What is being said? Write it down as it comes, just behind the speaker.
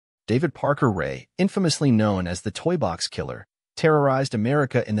David Parker Ray, infamously known as the Toybox Killer, terrorized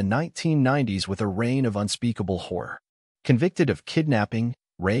America in the 1990s with a reign of unspeakable horror. Convicted of kidnapping,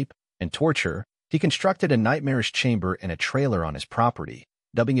 rape, and torture, he constructed a nightmarish chamber in a trailer on his property,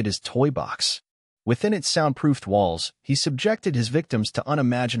 dubbing it his Toybox. Within its soundproofed walls, he subjected his victims to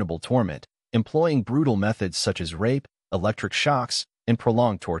unimaginable torment, employing brutal methods such as rape, electric shocks, and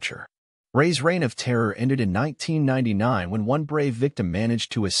prolonged torture. Ray's reign of terror ended in 1999 when one brave victim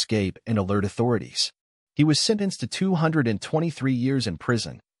managed to escape and alert authorities. He was sentenced to 223 years in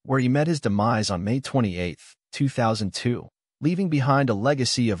prison, where he met his demise on May 28, 2002, leaving behind a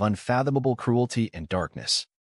legacy of unfathomable cruelty and darkness.